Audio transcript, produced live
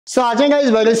So agenda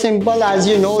is very simple. As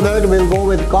you know that we'll go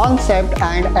with concept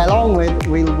and along with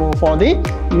we'll go for the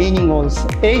meaning also.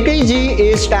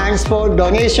 ATG stands for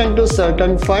donation to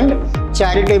certain fund,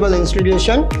 charitable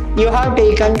institution. You have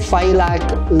taken 5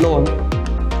 lakh loan.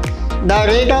 The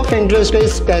rate of interest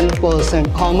is 10%.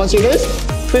 How much it is?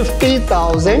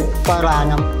 50,000 per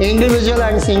annum. Individual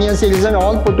and senior citizen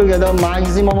all put together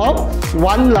maximum of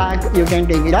 1 lakh you can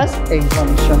take it as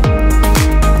exemption.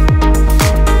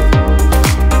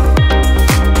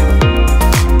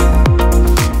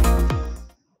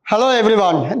 Hello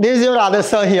everyone, this is your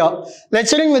Aditya here,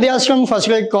 lecturing Vidhyaashram First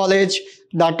Grade College,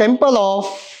 the Temple of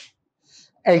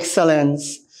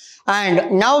Excellence.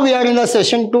 And now we are in the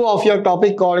session 2 of your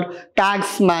topic called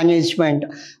tax management.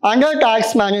 Under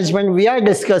tax management, we are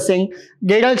discussing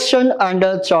deduction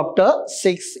under chapter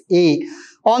 6A.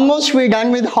 Almost we're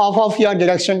done with half of your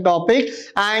deduction topic,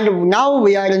 and now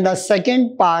we are in the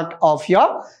second part of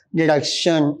your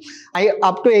deduction.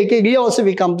 Up to ATD also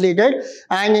we completed,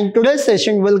 and in today's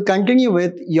session we'll continue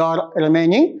with your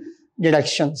remaining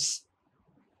deductions.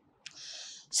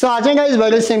 So agenda is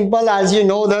very simple. As you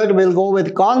know that we'll go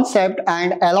with concept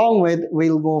and along with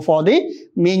we'll go for the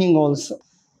meaning also.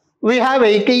 We have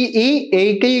ATE,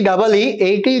 ATEE,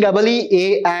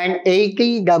 ATEEA and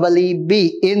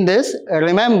ATEEB in this.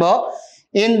 Remember,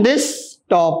 in this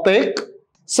topic,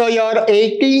 so your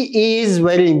ATE is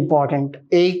very important.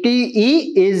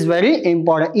 ATE is very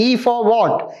important. E for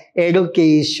what?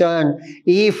 Education.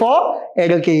 E for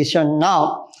education.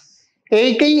 Now,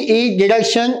 ATE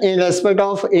deduction in respect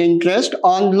of interest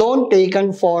on loan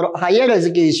taken for higher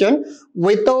education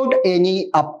without any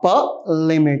upper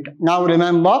limit. Now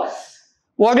remember,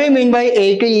 what do you mean by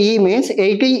ATE means?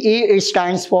 ATE it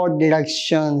stands for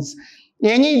deductions.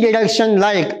 Any deduction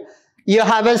like you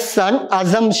have a son,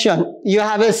 assumption, you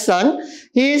have a son,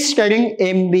 he is studying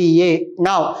MBA.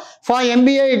 Now, for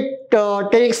MBA,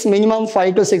 it takes minimum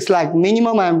 5 to 6 lakh.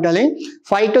 Minimum I am telling,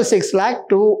 5 to 6 lakh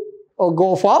to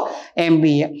go for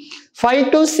MBA.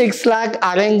 5 to 6 lakh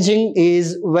arranging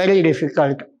is very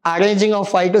difficult. Arranging of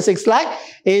 5 to 6 lakh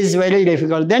is very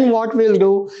difficult. Then what we'll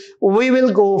do? We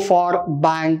will go for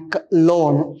bank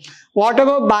loan.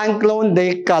 Whatever bank loan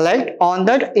they collect, on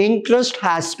that interest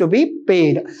has to be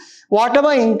paid.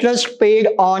 Whatever interest paid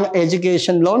on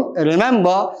education loan,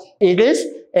 remember it is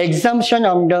exemption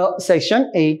under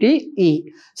section 80E.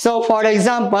 So for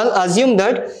example, assume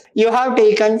that you have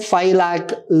taken 5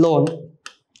 lakh loan.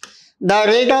 The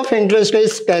rate of interest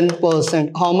is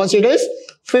 10%. How much it is?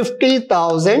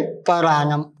 50,000 per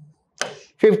annum.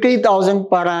 50,000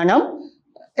 per annum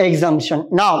exemption.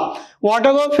 Now,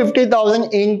 whatever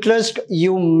 50,000 interest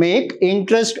you make,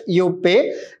 interest you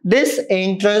pay, this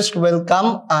interest will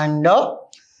come under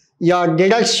your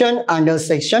deduction under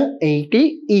section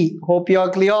 80E. Hope you are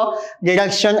clear.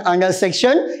 Deduction under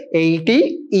section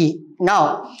 80E.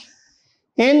 Now,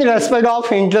 in respect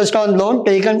of interest on loan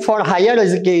taken for higher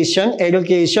education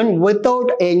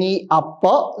without any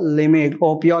upper limit.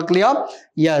 Hope you are clear.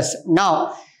 Yes.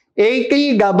 Now,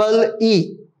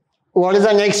 ATEE. What is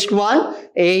the next one?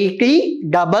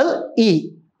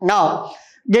 ATEE. Now,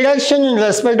 deduction in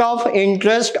respect of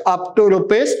interest up to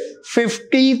rupees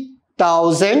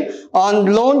 50,000 on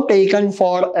loan taken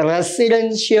for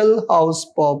residential house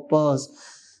purpose.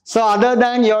 So other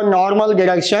than your normal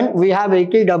deduction, we have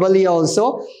ATEE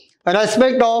also.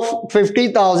 Respect of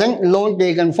 50,000 loan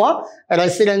taken for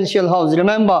residential house.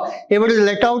 Remember, if it is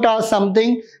let out as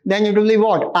something, then it will be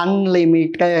what?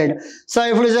 Unlimited. So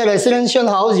if it is a residential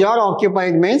house, your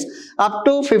occupied means up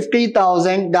to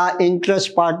 50,000, the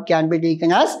interest part can be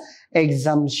taken as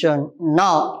exemption.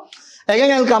 Now,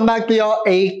 again I'll come back to your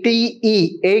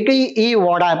ATE. ATE,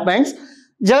 what happens?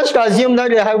 Just assume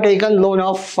that you have taken loan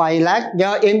of 5 lakh.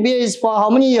 Your MBA is for how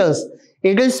many years?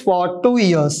 It is for 2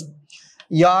 years.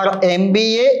 Your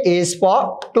MBA is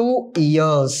for 2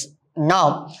 years.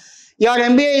 Now, your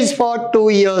MBA is for 2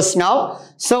 years now.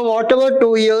 So, whatever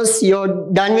 2 years you're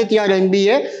done with your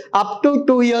MBA, up to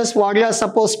 2 years, what you are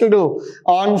supposed to do?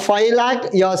 On 5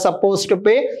 lakh, you are supposed to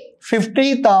pay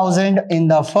 50,000 in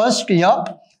the first year,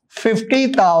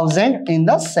 50,000 in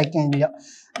the second year.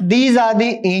 These are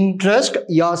the interest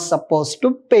you're supposed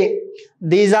to pay.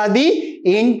 These are the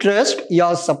interest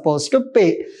you're supposed to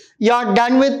pay. You're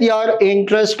done with your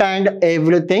interest and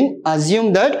everything.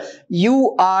 Assume that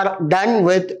you are done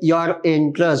with your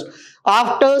interest.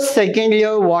 After second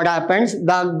year, what happens?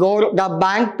 The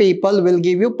bank people will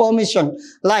give you permission.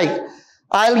 Like,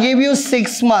 I'll give you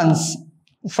 6 months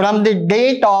from the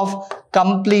date of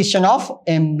completion of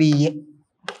MBA.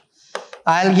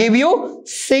 I'll give you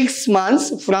 6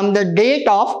 months from the date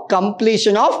of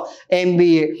completion of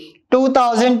MBA.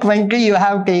 2020 you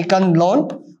have taken loan.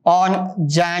 on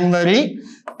January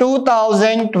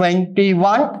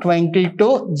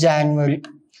 2021-22 January.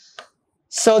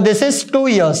 So this is 2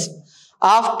 years.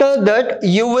 After that,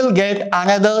 you will get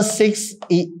another 6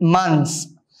 months.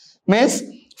 Means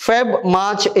Feb,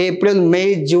 March, April,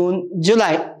 May, June,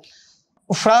 July.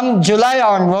 From July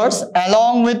onwards,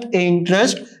 along with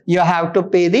interest, you have to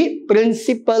pay the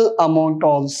principal amount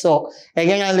also.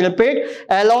 Again, I'll repeat,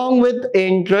 along with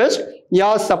interest, you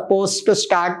are supposed to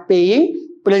start paying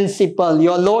principal.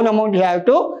 Your loan amount you have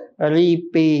to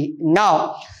repay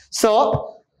now.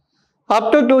 So,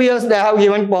 up to 2 years they have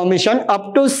given permission.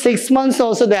 Up to 6 months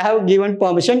also they have given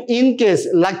permission. In case,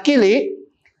 luckily,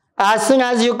 as soon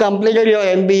as you completed your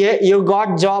MBA, you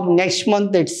got job next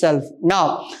month itself.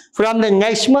 Now, from the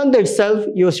next month itself,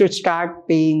 you should start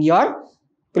paying your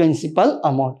principal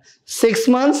amount. 6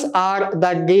 months are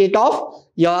the date of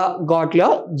you got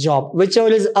your job. Whichever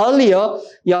is earlier,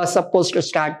 you are supposed to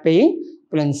start paying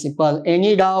principal.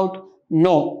 Any doubt?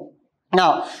 No.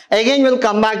 Now, again we'll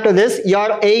come back to this.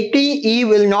 Your 80E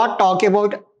will not talk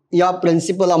about your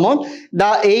principal amount.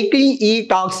 The 80E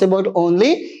talks about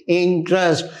only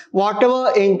interest.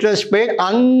 Whatever interest paid,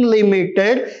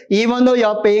 unlimited, even though you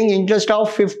are paying interest of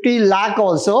 50 lakh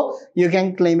also, you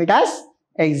can claim it as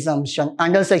exemption.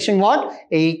 Under section what?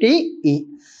 80E.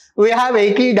 We have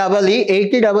 80EE.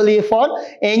 80EE for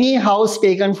any house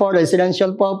taken for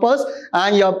residential purpose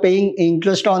and you are paying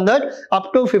interest on that.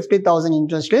 Up to 50,000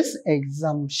 interest is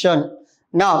exemption.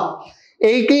 Now,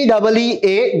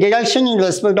 80EA, deduction in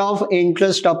respect of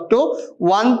interest up to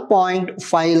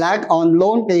 1.5 lakh on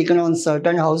loan taken on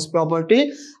certain house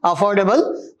property,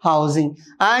 affordable housing.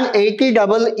 And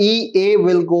 80EA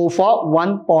will go for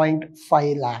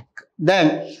 1.5 lakh.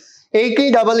 Then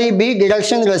 80EB,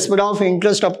 deduction in respect of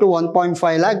interest up to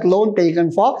 1.5 lakh, loan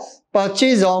taken for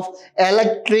purchase of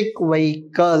electric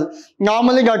vehicle.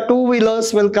 Normally the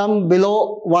two-wheelers will come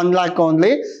below 1 lakh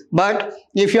only, but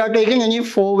if you are taking any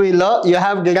four-wheeler, you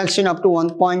have deduction up to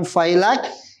 1.5 lakh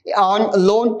on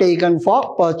loan taken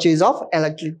for purchase of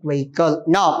electric vehicle.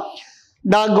 Now,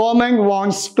 the government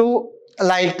wants to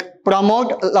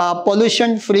promote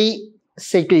pollution-free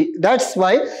city. That's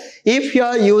why if you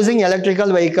are using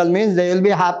electrical vehicle, means they will be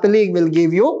happily will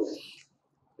give you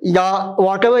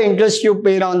whatever interest you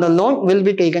paid on the loan will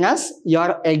be taken as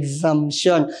your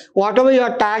exemption. Whatever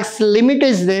your tax limit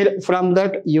is there, from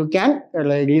that you can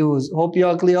reduce. Hope you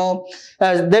are clear.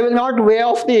 They will not waive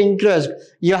off the interest.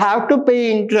 You have to pay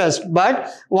interest,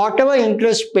 but whatever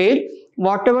interest paid,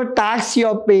 whatever tax you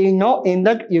are paying now, in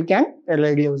that you can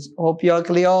reduce. Hope you are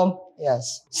clear.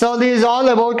 Yes. So this is all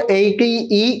about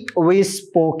 80E we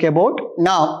spoke about.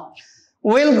 Now,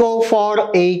 we'll go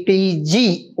for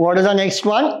 80G. What is the next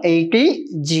one?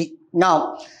 80G.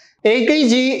 Now,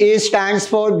 80G stands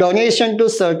for donation to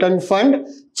certain fund,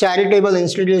 charitable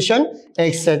institution,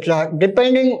 etc.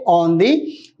 Depending on the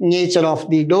nature of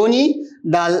the donee,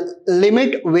 the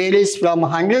limit varies from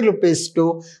 100 rupees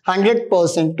to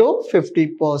 100% to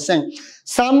 50%.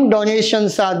 Some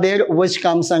donations are there which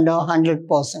comes under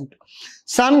 100%.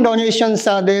 Some donations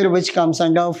are there which comes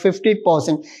under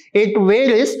 50%. It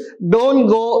varies. Don't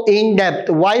go in depth.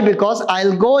 Why? Because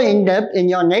I'll go in depth in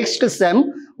your next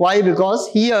sem. Why? Because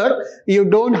here you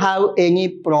don't have any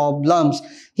problems.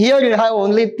 Here you have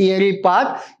only theory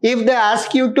part. If they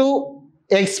ask you to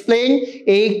explain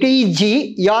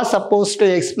 80G, you are supposed to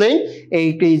explain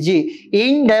 80G.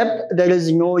 In depth, there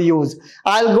is no use.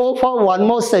 I'll go for one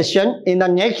more session in the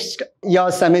next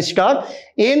your semester.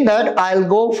 In that, I'll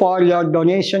go for your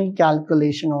donation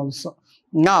calculation also.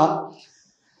 Now,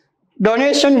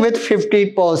 donation with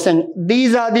 50%.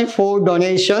 These are the 4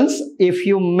 donations. If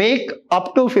you make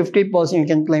up to 50%, you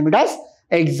can claim it as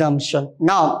exemption.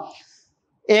 Now,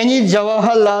 any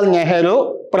Jawaharlal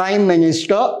Nehru, Prime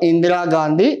Minister, Indira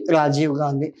Gandhi, Rajiv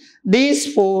Gandhi.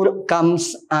 These 4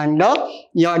 comes under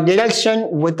your deduction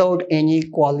without any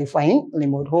qualifying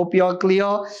limit. Hope you are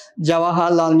clear.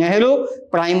 Jawaharlal Nehru,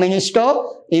 Prime Minister,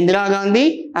 Indira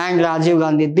Gandhi and Rajiv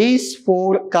Gandhi. These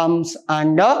 4 comes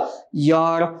under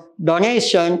your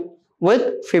donation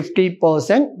with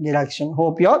 50% deduction.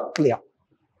 Hope you are clear.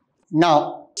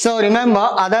 Now, so remember,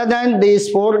 other than these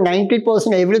 4,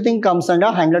 90%, everything comes under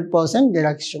 100%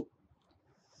 deduction.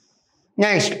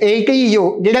 Next,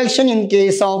 80U, deduction in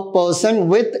case of person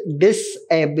with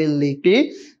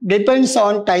disability. Depends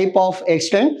on type of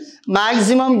extent.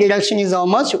 Maximum deduction is how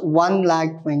much?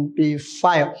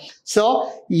 1,25,000.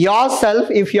 So, yourself,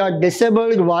 if you are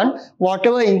disabled one,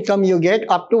 whatever income you get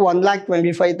up to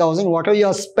 1,25,000, whatever you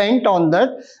have spent on that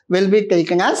will be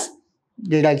taken as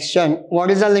deduction. What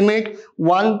is the limit?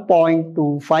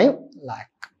 1.25 lakh.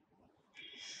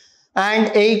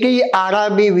 And 80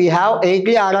 RRB we have.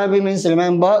 80 RRB means,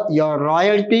 remember, your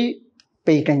royalty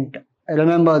patent.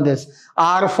 Remember this.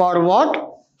 R for what?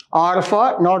 R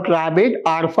for not rabbit,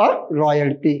 R for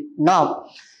royalty. Now,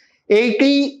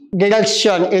 80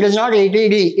 deduction, it is not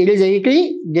 80D, it is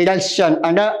 80 deduction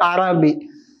under RRB.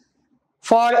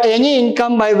 For any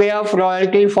income by way of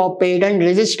royalty for patent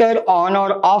registered on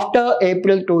or after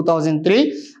April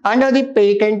 2003 under the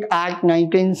Patent Act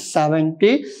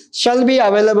 1970 shall be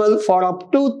available for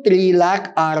up to 3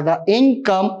 lakh are the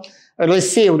income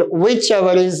received,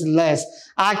 whichever is less.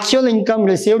 Actual income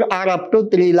received are up to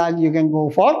 3 lakh, you can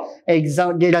go for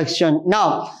deduction.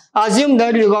 Now, assume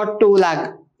that you got 2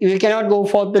 lakh. You cannot go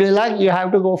for 3 lakh, you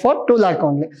have to go for 2 lakh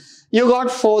only. You got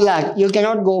 4 lakh, you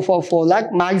cannot go for 4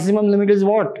 lakh. Maximum limit is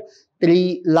what?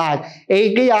 3 lakh.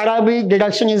 80 RRB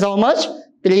deduction is how much?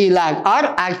 3 lakh.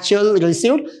 Or actual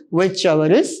received,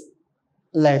 whichever is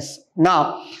less.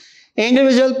 Now,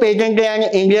 individual patentee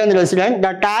and Indian resident,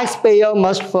 the taxpayer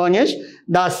must furnish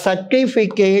the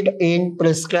certificate in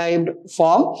prescribed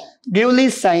form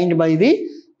duly signed by the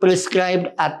prescribed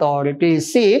authority.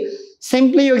 See,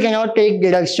 simply you cannot take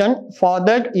deduction. For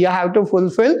that, you have to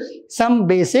fulfill some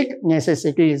basic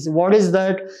necessities. What is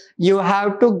that? You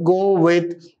have to go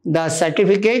with the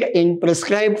certificate in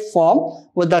prescribed form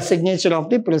with the signature of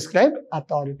the prescribed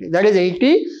authority. That is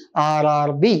 80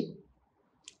 RRB.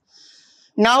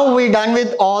 Now we done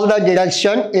with all the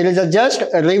deduction. It is just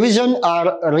a revision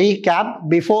or recap.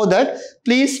 Before that,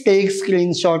 please take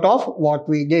screenshot of what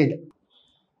we did.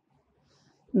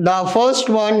 The first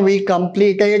one we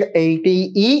completed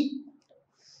 80E,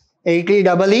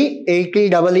 80EE,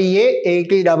 80EA,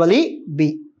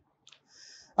 80EB.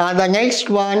 And the next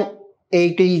one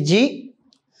 80G.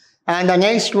 And the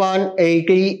next one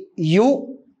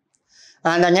 80U.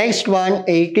 And the next one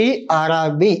 80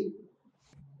 RRB.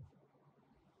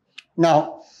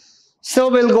 Now, so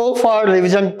we'll go for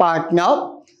revision part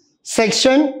now.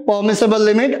 Section, permissible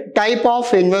limit, type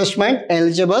of investment,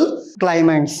 eligible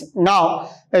claimants. Now,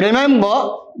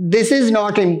 remember, this is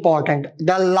not important.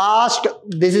 The last,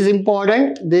 this is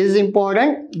important, this is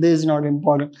important, this is not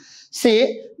important.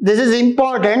 See, this is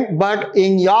important, but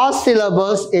in your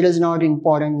syllabus, it is not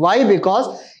important. Why?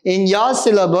 Because in your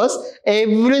syllabus,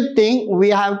 everything we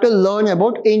have to learn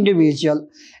about individual.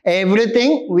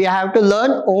 Everything we have to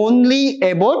learn only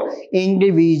about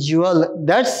individual.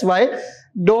 That's why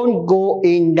don't go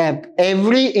in depth.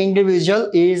 Every individual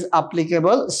is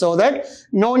applicable, so that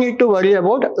no need to worry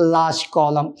about last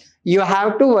column. You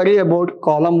have to worry about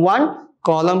column 1,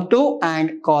 column 2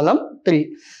 and column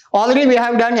 3. Already we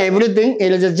have done everything.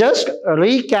 It is just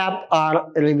recap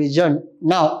or revision.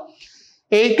 Now,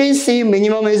 80C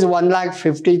minimum is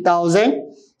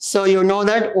 1,50,000. So you know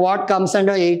that what comes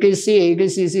under 80C,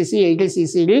 80CCC,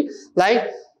 80CCD,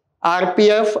 like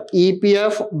RPF,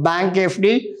 EPF, Bank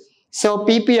FD. So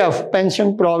PPF,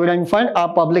 Pension Provident Fund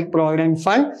or Public Provident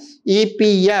Fund,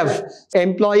 EPF,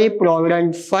 Employee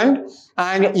Provident Fund,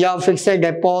 and your fixed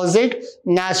deposit,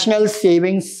 National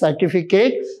Savings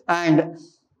Certificate, and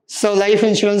so Life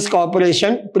Insurance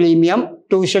Corporation, premium,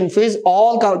 tuition fees.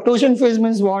 All tuition fees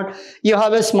means what? You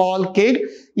have a small kid,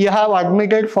 you have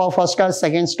admitted for first or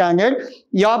second standard,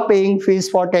 you are paying fees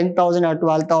for 10,000 or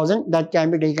 12,000, that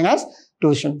can be taken as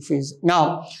tuition fees.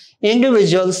 Now,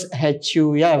 individuals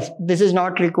HUF, this is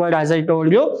not required as I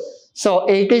told you. So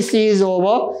 80C is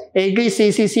over,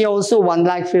 80CCC also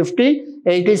 1,50,000,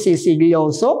 80CCD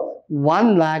also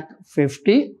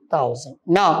 1,50,000.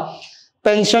 Now,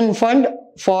 pension fund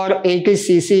for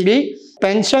 80CCD,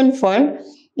 pension fund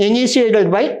initiated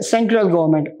by central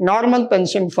government. Normal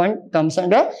pension fund comes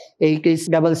under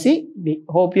 80CCD.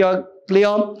 Hope you are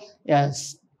clear.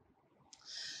 Yes.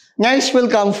 Next will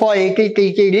come for 80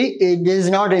 TTD. It is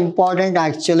not important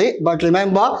actually, but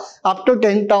remember, up to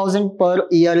 10,000 per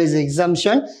year is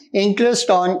exemption. Interest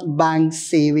on bank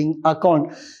saving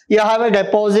account. You have a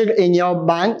deposit in your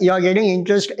bank. You are getting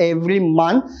interest every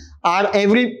month or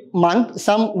every month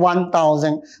some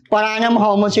 1,000. Per annum,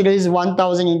 how much it is?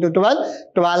 1,000 into 12,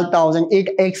 12,000.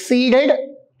 It exceeded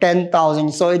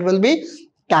 10,000. So it will be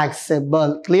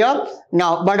taxable. Clear?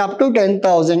 Now, but up to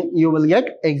 10,000 you will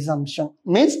get exemption,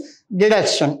 means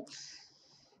deduction.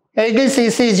 80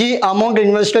 CCG amount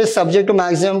invested subject to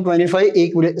maximum 25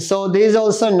 equity. So this is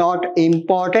also not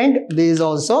important. This is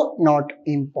also not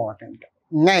important.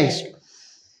 Next,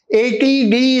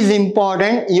 80D is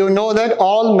important. You know that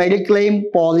all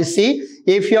Mediclaim policy,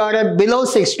 if you are below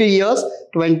 60 years,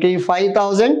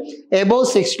 25,000, above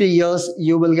 60 years,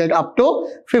 you will get up to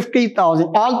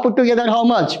 50,000. All put together how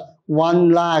much?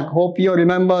 1 lakh. Hope you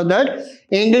remember that.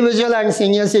 Individual and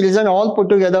senior citizen all put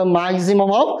together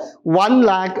maximum of 1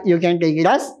 lakh. You can take it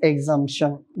as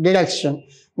exemption, deduction.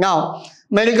 Now,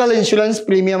 medical insurance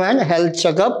premium and health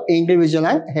checkup, individual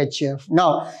and HF.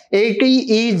 Now,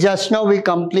 ATE just now we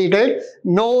completed,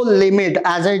 no limit.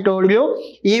 As I told you,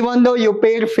 even though you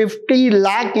paid 50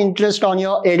 lakh interest on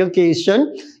your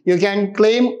education, you can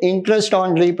claim interest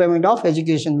on repayment of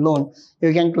education loan.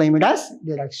 You can claim it as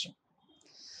deduction.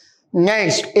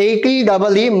 Next,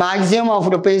 ATEE, maximum of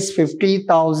rupees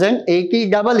 50,000,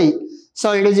 ATEE.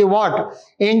 So it is what?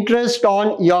 Interest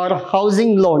on your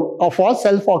housing loan for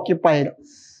self-occupied.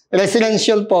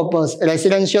 Residential purpose,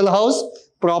 residential house,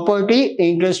 property,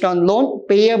 interest on loan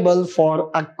payable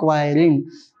for acquiring.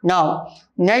 Now,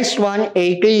 next one,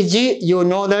 ATG, you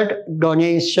know that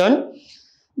donation.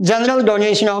 General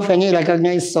donation of any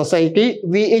recognized society,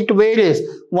 it varies.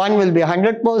 One will be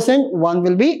 100%, one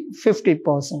will be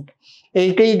 50%.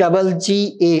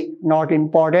 ATGGA, not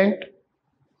important.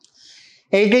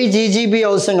 ATGGB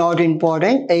also not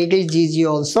important. ATGG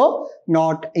also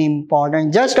not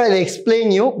important. Just I'll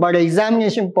explain you, but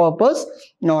examination purpose,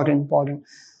 not important.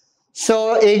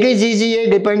 So ATGGA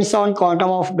depends on quantum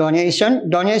of donation.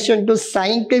 Donation to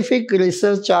scientific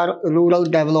research or rural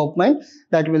development,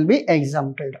 that will be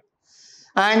exempted.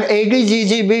 And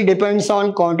ATGGB depends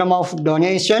on quantum of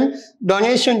donation.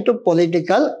 Donation to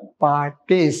political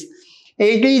parties.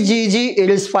 ATGG, it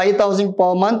is 5,000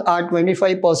 per month or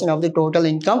 25% of the total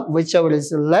income. Whichever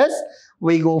is less,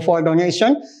 we go for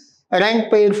donation.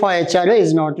 Rent paid for HRA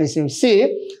is not received.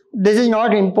 See, this is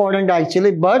not important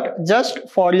actually, but just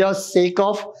for your sake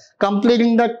of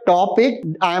completing the topic,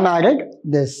 I am added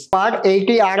this. Part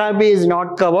ATRRB is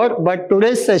not covered, but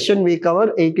today's session we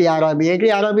cover ATRRB.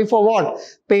 ATRRB for what?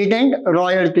 Patent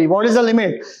royalty. What is the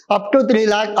limit? Up to 3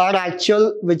 lakh or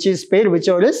actual which is paid,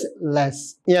 whichever is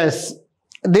less. Yes.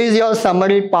 This is your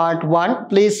summary part 1.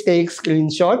 Please take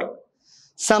screenshot.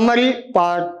 Summary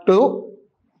part 2.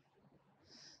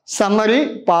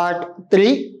 Summary part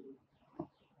 3.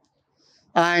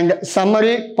 And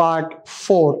summary part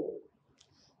 4.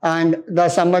 And the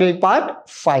summary part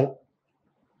 5.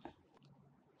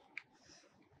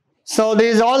 So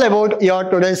this is all about your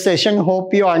today's session.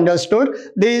 Hope you understood.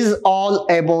 This is all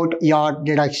about your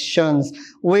deductions.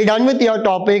 We're done with your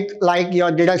topic like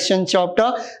your deduction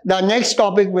chapter. The next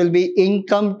topic will be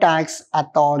income tax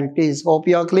authorities. Hope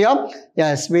you're clear.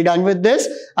 Yes, we're done with this.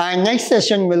 And next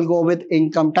session will go with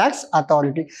income tax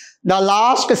authority. The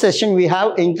last session we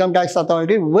have income tax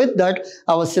authority. With that,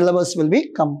 our syllabus will be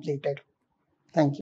completed. Thank you.